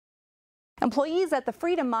Employees at the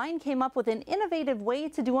Freedom Mine came up with an innovative way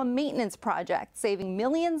to do a maintenance project, saving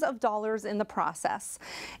millions of dollars in the process.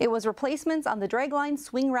 It was replacements on the dragline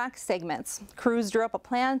swing rack segments. Crews drew up a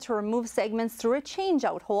plan to remove segments through a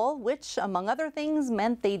changeout hole, which, among other things,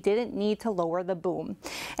 meant they didn't need to lower the boom.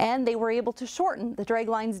 And they were able to shorten the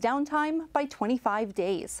dragline's downtime by 25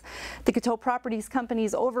 days. The Coteau Properties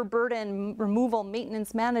Company's overburden removal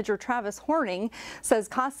maintenance manager, Travis Horning, says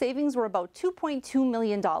cost savings were about $2.2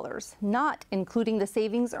 million, not including the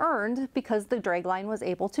savings earned because the dragline was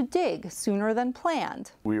able to dig sooner than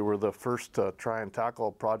planned. We were the first to try and tackle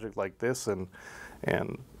a project like this and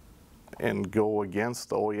go against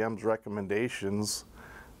the OEM's recommendations,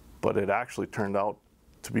 but it actually turned out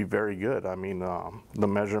to be very good. I mean, the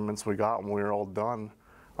measurements we got when we were all done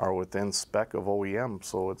are within spec of OEM,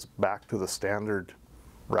 so it's back to the standard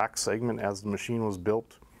rack segment as the machine was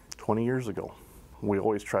built 20 years ago. We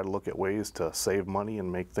always try to look at ways to save money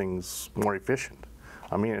and make things more efficient.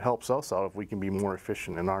 I mean, it helps us out if we can be more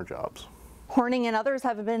efficient in our jobs. Horning and others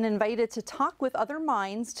have been invited to talk with other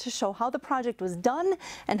mines to show how the project was done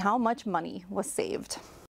and how much money was saved.